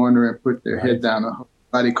the corner and put their head down and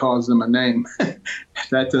nobody calls them a name.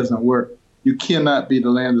 That doesn't work. You cannot be the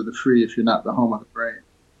land of the free if you're not the home of the brave.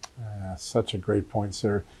 Such a great point,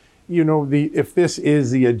 sir. If this is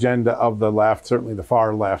the agenda of the left, certainly the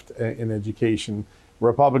far left in education,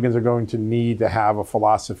 Republicans are going to need to have a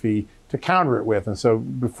philosophy to counter it with. And so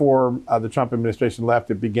before the Trump administration left,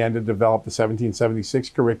 it began to develop the 1776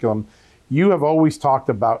 curriculum. You have always talked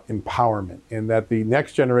about empowerment and that the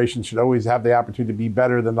next generation should always have the opportunity to be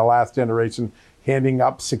better than the last generation, handing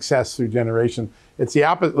up success through generation. It's the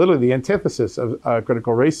opposite, literally the antithesis of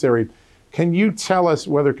critical race theory. Can you tell us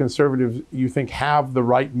whether conservatives, you think, have the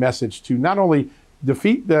right message to not only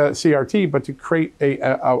defeat the CRT, but to create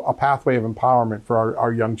a pathway of empowerment for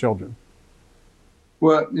our young children?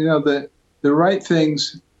 Well, the right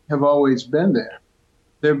things have always been there.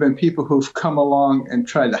 There have been people who've come along and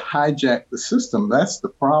tried to hijack the system. That's the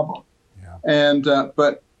problem. Yeah. And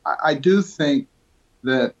but I do think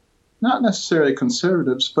that not necessarily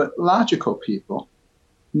conservatives, but logical people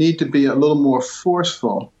need to be a little more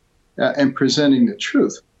forceful in presenting the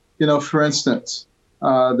truth. For instance,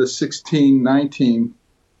 the 1619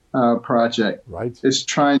 Project is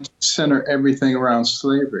trying to center everything around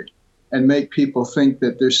slavery and make people think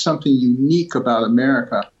that there's something unique about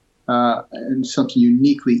America and something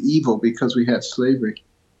uniquely evil because we had slavery.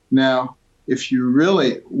 Now, if you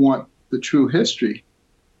really want the true history,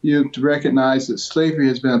 you have to recognize that slavery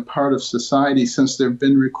has been a part of society since there have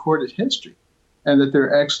been recorded history. and that there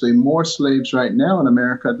are actually more slaves right now in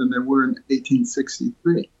America than there were in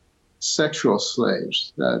 1863. Sexual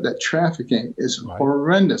slaves, that trafficking is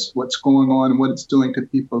horrendous, what's going on and what it's doing to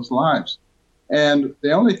people's lives. And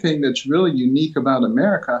the only thing that's really unique about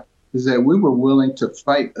America is that we were willing to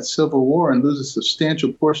fight a civil war and lose a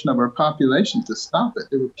substantial portion of our population to stop it.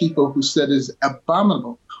 There were people who said it's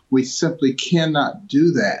abominable. We simply cannot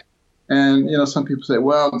do that. And, some people say,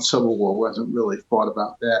 well, the Civil War wasn't really fought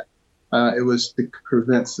about that. It was to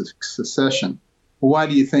prevent secession. Well, why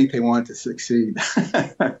do you think they wanted to succeed?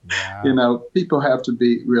 Yeah. People have to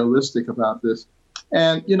be realistic about this.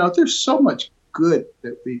 And, there's so much good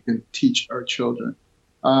that we can teach our children.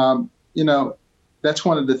 That's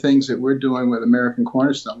one of the things that we're doing with American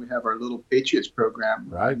Cornerstone. We have our Little Patriots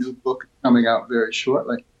program, a new book coming out very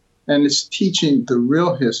shortly. And it's teaching the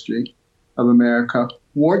real history of America,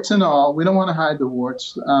 warts and all. We don't want to hide the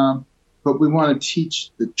warts, but we want to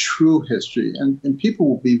teach the true history. And people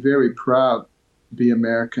will be very proud to be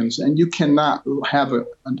Americans. And you cannot have a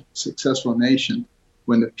successful nation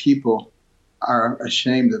when the people are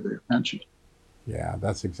ashamed of their country. Yeah,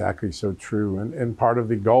 that's exactly so true. And part of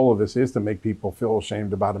the goal of this is to make people feel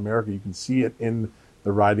ashamed about America. You can see it in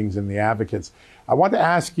the writings and the advocates. I want to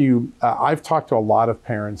ask you, I've talked to a lot of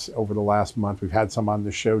parents over the last month. We've had some on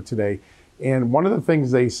the show today. And one of the things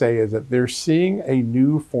they say is that they're seeing a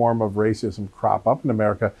new form of racism crop up in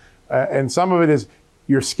America. And some of it is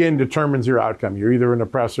your skin determines your outcome. You're either an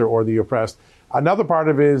oppressor or the oppressed. Another part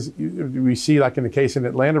of it is we see, like in the case in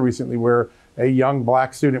Atlanta recently, where a young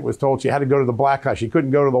black student was told she had to go to the black class. She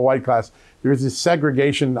couldn't go to the white class. There's this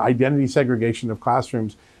segregation, identity segregation of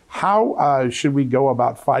classrooms. How should we go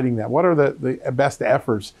about fighting that? What are the best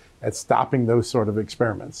efforts at stopping those sort of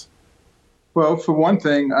experiments? Well, for one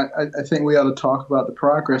thing, I think we ought to talk about the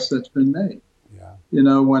progress that's been made.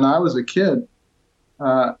 Yeah. When I was a kid,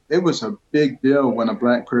 it was a big deal when a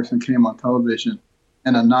black person came on television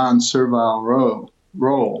in a non-servile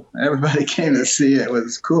role. Everybody came to see it. It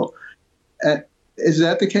was cool. Is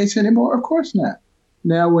that the case anymore? Of course not.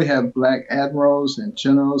 Now we have black admirals and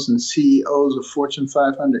generals and CEOs of Fortune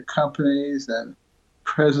 500 companies and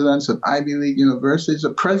presidents of Ivy League universities. The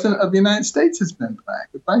president of the United States has been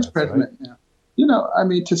black. The vice president now.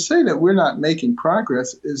 To say that we're not making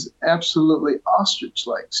progress is absolutely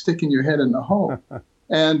ostrich-like, sticking your head in the hole.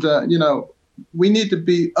 And, we need to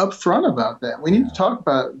be upfront about that. We need to talk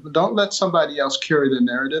about it. Don't let somebody else carry the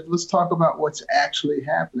narrative. Let's talk about what's actually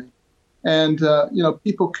happening. And,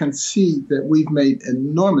 people can see that we've made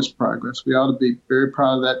enormous progress. We ought to be very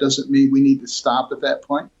proud of that. Doesn't mean we need to stop at that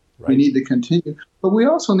point. Right. We need to continue. But we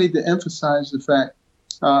also need to emphasize the fact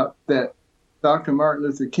that Dr. Martin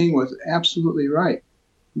Luther King was absolutely right.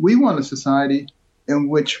 We want a society in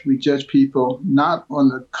which we judge people not on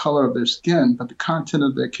the color of their skin, but the content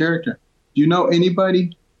of their character. Do you know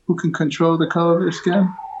anybody who can control the color of their skin?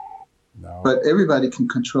 No. But everybody can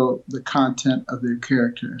control the content of their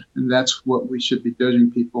character, and that's what we should be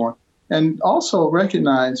judging people on. And also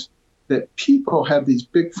recognize that people have these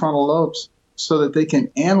big frontal lobes so that they can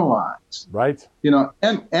analyze. Right.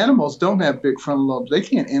 And animals don't have big frontal lobes. They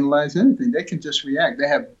can't analyze anything. They can just react. They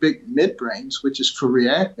have big midbrains, which is for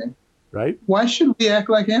reacting. Right. Why should we act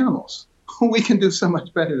like animals? We can do so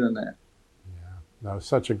much better than that. No,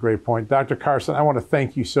 such a great point. Dr. Carson, I want to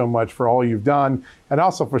thank you so much for all you've done and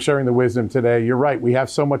also for sharing the wisdom today. You're right. We have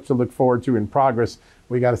so much to look forward to in progress.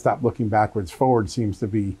 We got to stop looking backwards. Forward seems to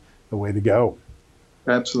be the way to go.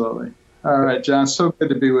 Absolutely. All right, John. So good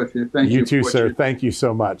to be with you. Thank you. You too, sir. Thank you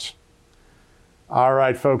so much. All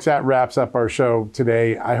right, folks, that wraps up our show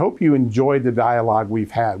today. I hope you enjoyed the dialogue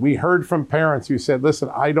we've had. We heard from parents who said,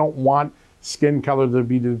 listen, I don't want skin color to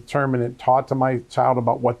be the determinant taught to my child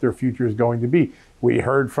about what their future is going to be. We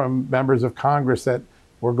heard from members of Congress that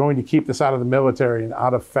we're going to keep this out of the military and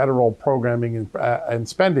out of federal programming and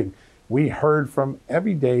spending. We heard from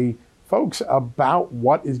everyday folks about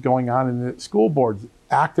what is going on in the school boards,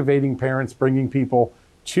 activating parents, bringing people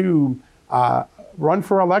to run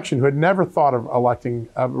for election who had never thought of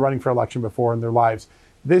running for election before in their lives.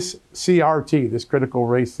 This CRT, this critical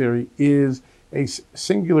race theory, is a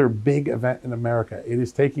singular big event in America. It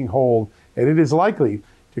is taking hold, and it is likely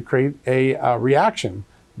to create a reaction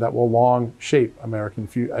that will long shape American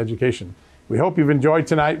education. We hope you've enjoyed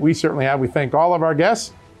tonight. We certainly have. We thank all of our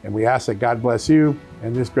guests, and we ask that God bless you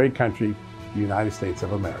and this great country, the United States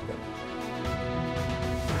of America.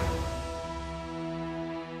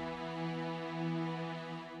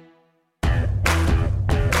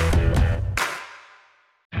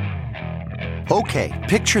 Okay,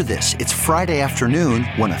 picture this. It's Friday afternoon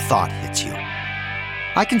when a thought hits you.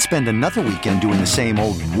 I can spend another weekend doing the same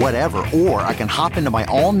old whatever, or I can hop into my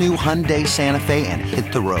all-new Hyundai Santa Fe and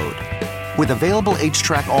hit the road. With available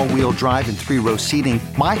H-Track all-wheel drive and 3-row seating,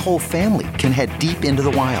 my whole family can head deep into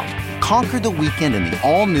the wild. Conquer the weekend in the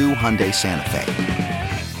all-new Hyundai Santa Fe.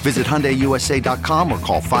 Visit HyundaiUSA.com or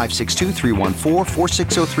call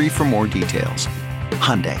 562-314-4603 for more details.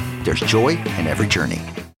 Hyundai, there's joy in every journey.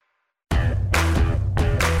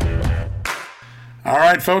 All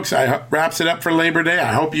right, folks, wraps it up for Labor Day.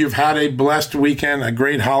 I hope you've had a blessed weekend, a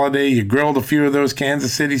great holiday. You grilled a few of those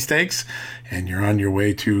Kansas City steaks, and you're on your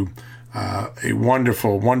way to a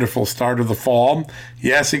wonderful, wonderful start of the fall.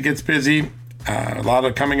 Yes, it gets busy. A lot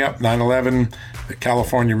of coming up, 9/11, the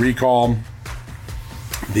California recall,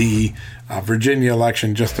 the Virginia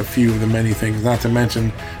election, just a few of the many things, not to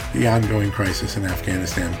mention the ongoing crisis in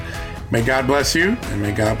Afghanistan. May God bless you, and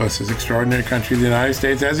may God bless this extraordinary country, the United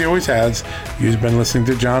States, as he always has. You've been listening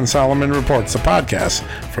to John Solomon Reports, the podcast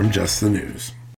from Just the News.